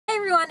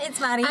everyone, it's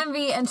Maddie. And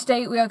V, and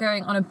today we are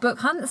going on a book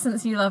hunt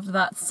since you loved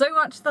that so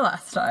much the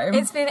last time.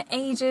 It's been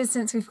ages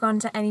since we've gone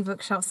to any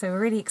bookshops, so we're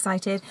really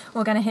excited.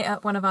 We're going to hit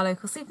up one of our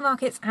local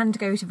supermarkets and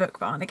go to Book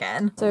Barn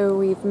again. So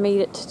we've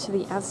made it to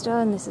the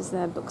Asda, and this is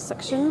their book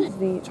section,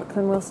 the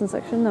Jacqueline Wilson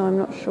section. Now I'm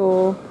not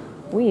sure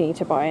we need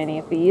to buy any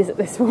of these at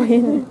this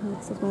point.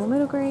 This is more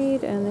middle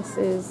grade, and this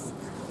is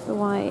the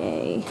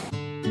YA.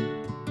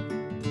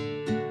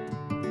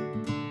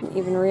 Didn't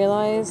even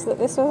realise that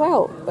this was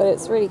out, but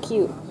it's really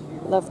cute.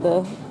 Love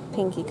the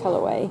pinky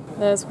colourway.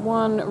 There's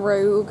one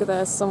rogue,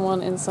 there's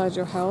someone inside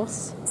your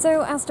house.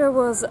 So Asda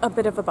was a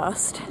bit of a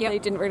bust. Yep. They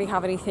didn't really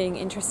have anything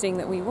interesting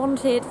that we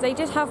wanted. They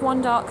did have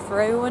One Dark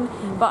Throne,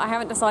 but I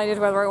haven't decided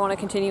whether I want to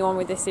continue on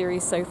with this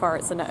series. So far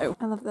it's a no.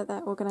 I love that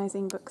they're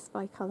organising books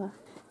by colour.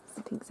 It's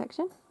the pink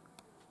section.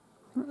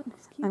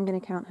 I'm going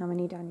to count how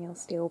many Danielle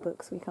Steele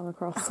books we come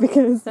across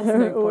because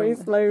there are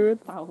always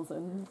loads.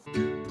 Thousands.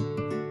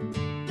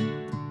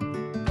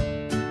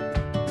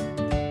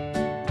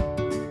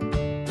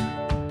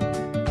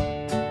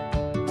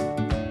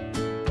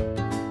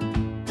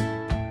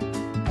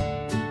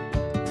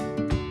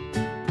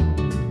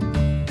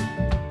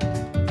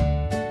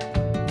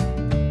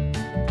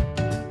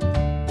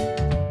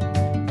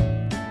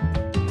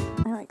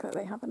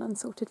 They have an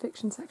unsorted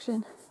fiction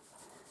section.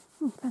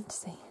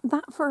 Fantasy.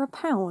 That for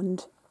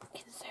 £1?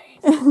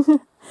 Insane.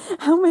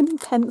 How many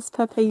pence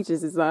per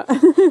pages is that?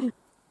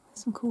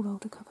 Some cool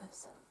older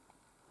covers.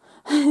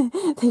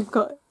 They've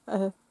got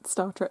a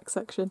Star Trek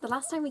section. The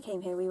last time we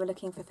came here we were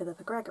looking for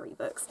Philippa Gregory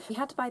books. We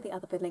had to buy the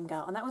other Berlin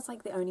Girl, and that was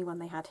like the only one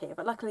they had here,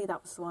 but luckily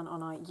that was the one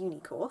on our uni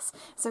course.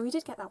 So we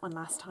did get that one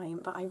last time,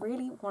 but I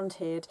really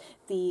wanted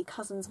the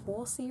Cousins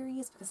War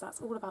series because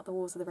that's all about the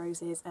Wars of the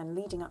Roses and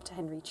leading up to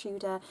Henry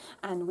Tudor,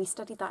 and we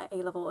studied that at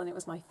A-level and it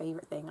was my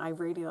favourite thing. I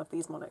really love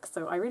these monarchs,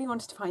 so I really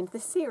wanted to find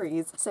this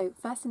series. So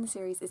first in the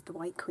series is the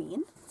White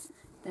Queen,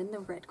 then the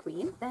Red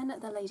Queen, then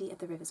the Lady of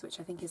the Rivers, which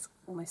I think is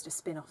almost a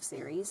spin-off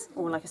series,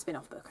 or like a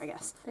spin-off book, I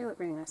guess. They look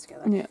really nice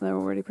together. Yeah, they're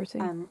all really pretty.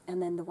 And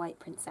then the White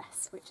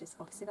Princess, which is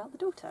obviously about the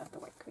daughter of the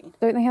White Queen.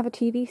 Don't they have a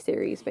TV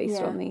series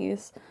based on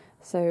these?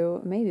 So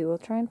maybe we'll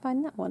try and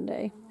find that one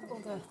day. All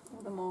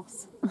the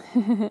moss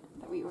that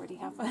we already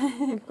have.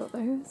 We've got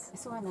those. I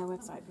saw on their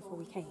website before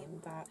we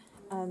came that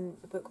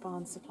Book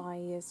Barn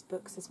supplies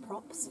books as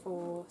props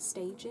for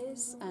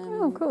stages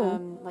and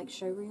cool. like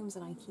showrooms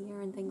and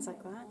IKEA and things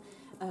like that.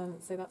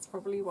 So that's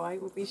probably why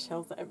all these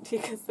shelves are empty,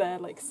 because they're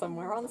like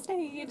somewhere on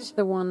stage.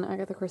 The one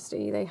Agatha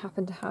Christie they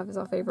happen to have is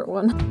our favourite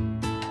one.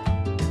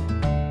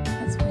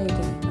 Let's play a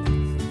game.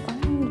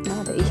 Find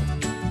Maddie.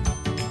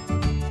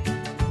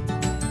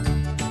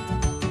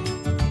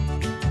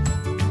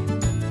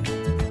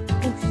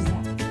 Oh, she's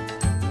there.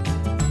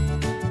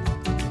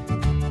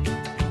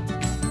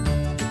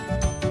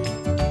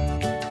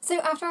 So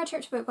after our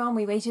trip to Book Barn,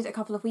 we waited a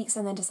couple of weeks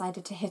and then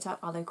decided to hit up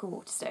our local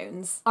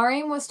Waterstones. Our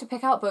aim was to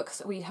pick out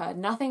books we'd heard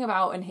nothing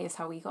about, and here's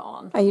how we got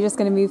on. Are you just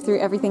going to move through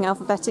everything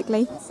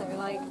alphabetically? So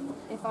like,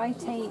 if I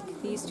take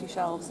these two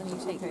shelves and you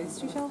take those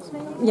two shelves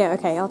maybe? Yeah,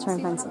 okay, I'll try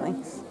and find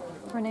something.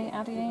 Renee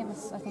Addy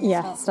names? I think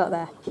Yeah, start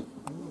there.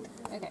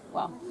 Okay,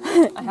 well,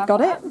 I have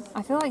Got it?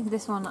 I feel like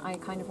this one I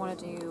kind of want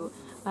to do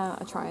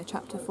try a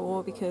chapter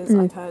 4 because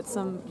I've heard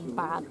some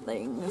bad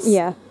things.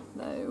 Yeah.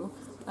 Though.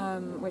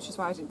 Which is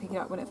why I didn't pick it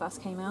up when it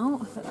first came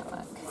out. Put that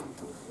back.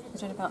 Is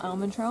there about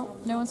Almond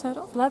Trout? No one's heard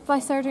of? Led by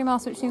Surgery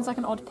Mouse, which seems like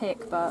an odd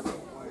pick, but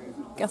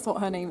guess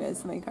what her name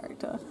is, the main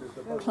character?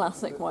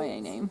 Classic YA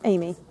name.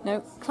 Amy.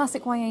 No,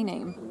 classic YA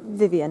name.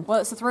 Vivian. Well,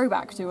 it's a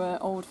throwback to an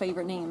old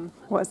favourite name.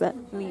 What is it?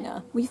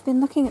 Lena. We've been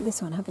looking at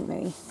this one, haven't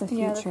we? The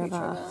Yeah, Future, The Future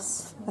of of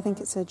Us. I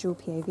think it's a dual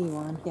POV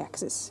one. Yeah,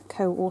 because it's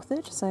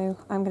co-authored, so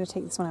I'm going to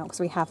take this one out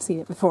because we have seen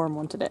it before and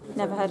wanted it.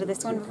 Never heard of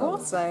this one before,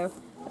 so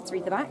let's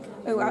read the back.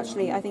 Oh,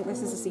 actually, I think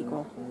this is a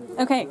sequel.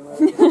 Okay,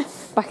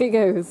 back it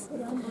goes.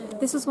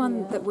 This was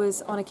one that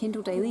was on a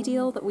Kindle Daily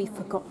deal that we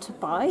forgot to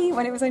buy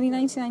when it was only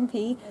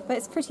 99p, but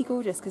it's pretty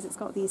gorgeous because it's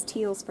got these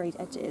teal sprayed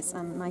edges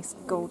and nice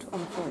gold on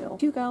the foil.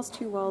 Two Girls,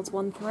 Two Worlds,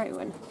 One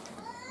Throne.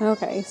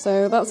 Okay,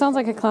 so that sounds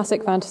like a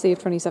classic fantasy of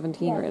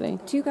 2017, really.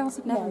 Two girls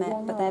have never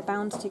met, but they're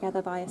bound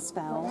together by a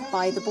spell,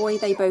 by the boy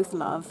they both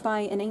love,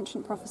 by an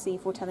ancient prophecy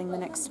foretelling the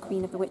next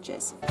Queen of the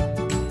Witches.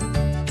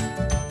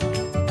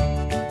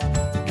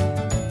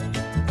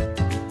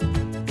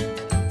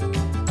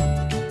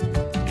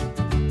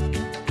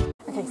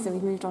 So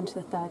we've moved on to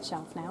the third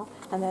shelf now,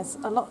 and there's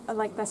a lot,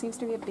 like, there seems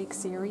to be a big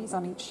series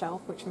on each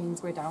shelf, which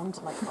means we're down to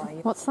like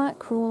 5. What's that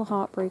Cruel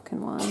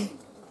Heartbroken one?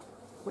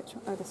 Which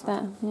one? Oh, this There,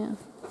 one. yeah.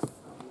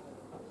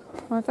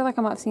 Well, I feel like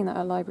I might have seen that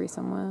at a library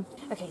somewhere.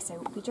 Okay,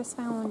 so we just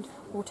found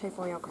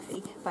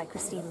Autobiography by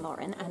Christine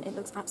Lauren, and it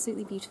looks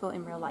absolutely beautiful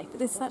in real life. But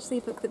this is actually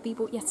a book that Bea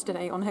bought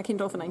yesterday on her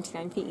Kindle for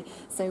 99p,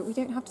 so we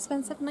don't have to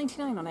spend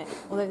 $7.99 on it,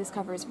 although this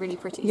cover is really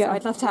pretty, so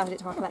I'd love to add it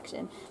to our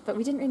collection. But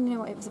we didn't really know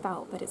what it was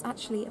about, but it's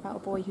actually about a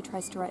boy who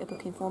tries to write a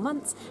book in 4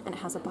 months, and it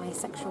has a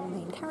bisexual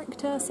main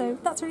character, so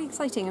that's really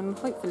exciting, and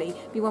hopefully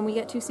be one we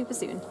get to super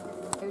soon.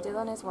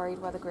 Dylan is worried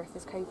whether Griff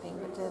is coping,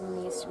 but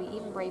Dylan needs to be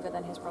even braver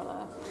than his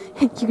brother.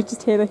 You could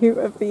just hear the hoot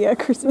of the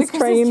Christmas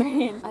train.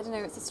 I don't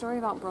know, it's a story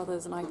about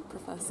brothers and I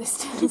prefer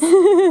sisters.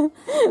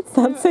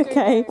 That's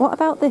okay. What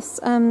about this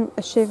A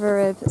Shiver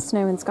of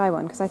Snow and Sky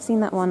one? Because I've seen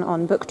that one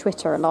on book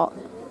Twitter a lot.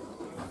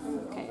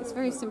 Okay, it's a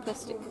very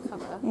simplistic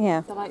cover.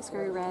 Yeah. The lights go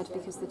red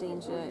because the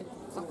danger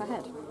is up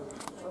ahead.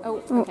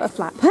 Oh, Oh, okay. a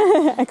flap.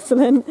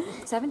 Excellent.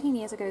 17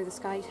 years ago, the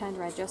sky turned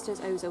red just as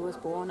Oza was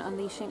born,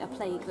 unleashing a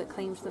plague that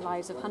claimed the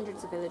lives of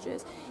hundreds of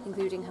villagers,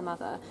 including her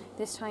mother.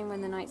 This time, when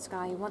the night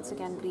sky once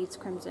again bleeds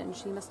crimson,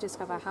 she must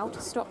discover how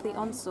to stop the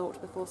onslaught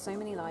before so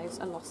many lives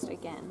are lost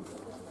again.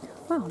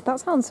 Wow, that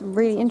sounds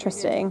really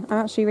interesting. I'm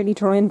actually really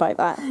drawn in by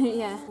that.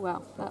 Yeah,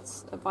 well,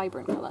 that's a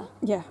vibrant colour.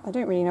 Yeah, I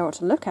don't really know what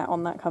to look at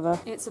on that cover.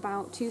 It's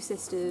about two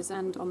sisters,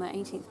 and on their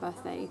 18th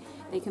birthday,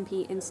 they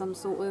compete in some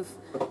sort of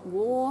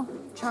war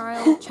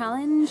trial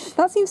challenge.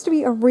 That seems to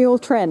be a real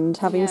trend,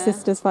 having Yeah.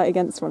 sisters fight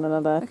against one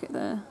another. Look at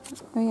the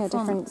Oh yeah,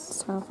 different fonts.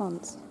 style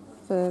fonts.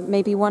 For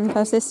maybe one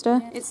per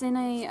sister? It's in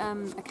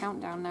a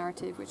countdown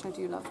narrative, which I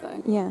do love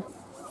though. Yeah.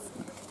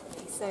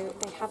 So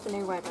they have the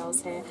Nowhere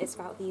Girls here. It's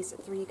about these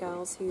three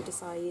girls who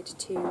decide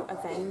to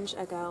avenge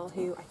a girl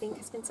who I think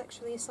has been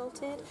sexually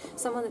assaulted.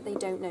 Someone that they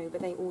don't know,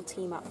 but they all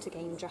team up to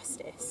gain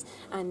justice.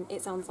 And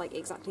it sounds like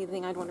exactly the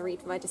thing I'd want to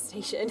read for my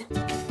dissertation.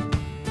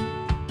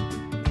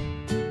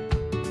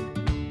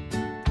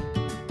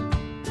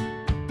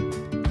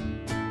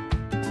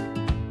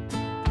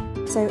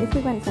 So if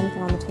we went for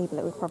anything on the table,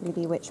 it would probably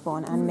be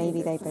Witchborn and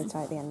maybe They Both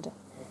Die at the End.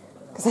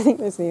 Because I think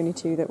those are the only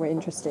two that we're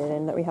interested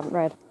in that we haven't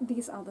read.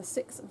 These are the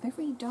 6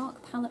 very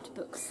dark palette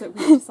books that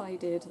we've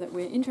decided that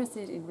we're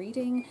interested in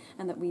reading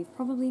and that we've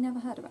probably never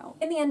heard about.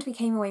 In the end, we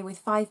came away with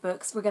 5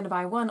 books. We're going to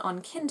buy 1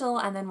 on Kindle,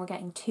 and then we're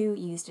getting 2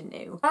 used and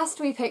new. First,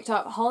 we picked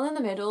up Hole in the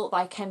Middle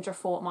by Kendra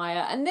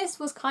Fortmeyer, and this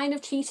was kind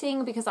of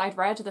cheating because I'd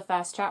read the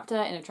first chapter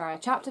in a try a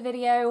chapter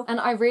video, and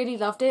I really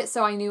loved it,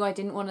 so I knew I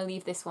didn't want to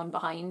leave this one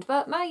behind.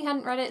 But Maddie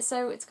hadn't read it,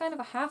 so it's kind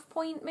of a half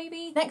point,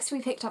 maybe? Next, we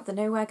picked up The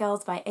Nowhere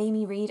Girls by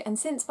Amy Reed, and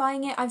since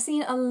buying it, I've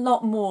seen a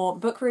lot more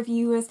book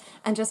reviewers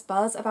and just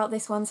buzz about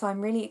this one, so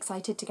I'm really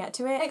excited to get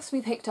to it. Next,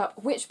 we picked up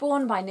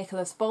Witchborn by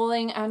Nicholas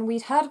Bowling, and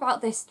we'd heard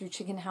about this through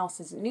Chicken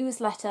House's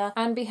newsletter,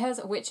 and because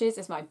witches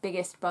is my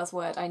biggest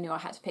buzzword, I knew I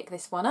had to pick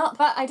this one up.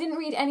 But I didn't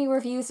read any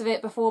reviews of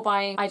it before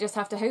buying. I just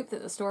have to hope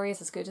that the story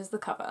is as good as the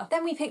cover.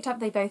 Then we picked up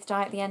They Both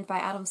Die at the End by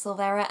Adam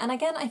Silvera, and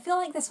again, I feel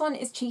like this one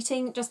is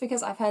cheating just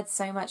because I've heard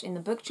so much in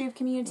the booktube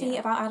community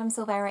about Adam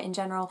Silvera in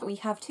general. We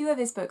have 2 of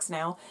his books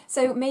now,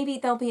 so maybe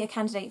they'll be a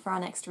candidate for our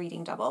next reading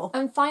double.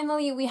 And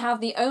finally, we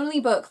have the only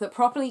book that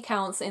properly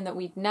counts in that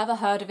we'd never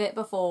heard of it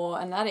before,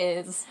 and that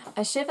is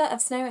A Shiver of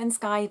Snow and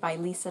Sky by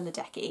Lisa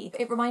Ledecky.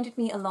 It reminded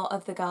me a lot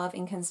of The Girl of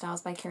Ink and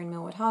Stars by Kieran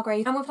Millward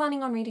Hargrave, and we're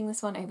planning on reading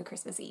this one over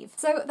Christmas Eve.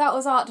 So that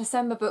was our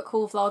December book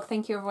haul vlog.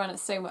 Thank you everyone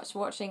so much for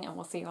watching, and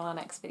we'll see you on our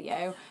next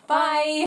video. Bye!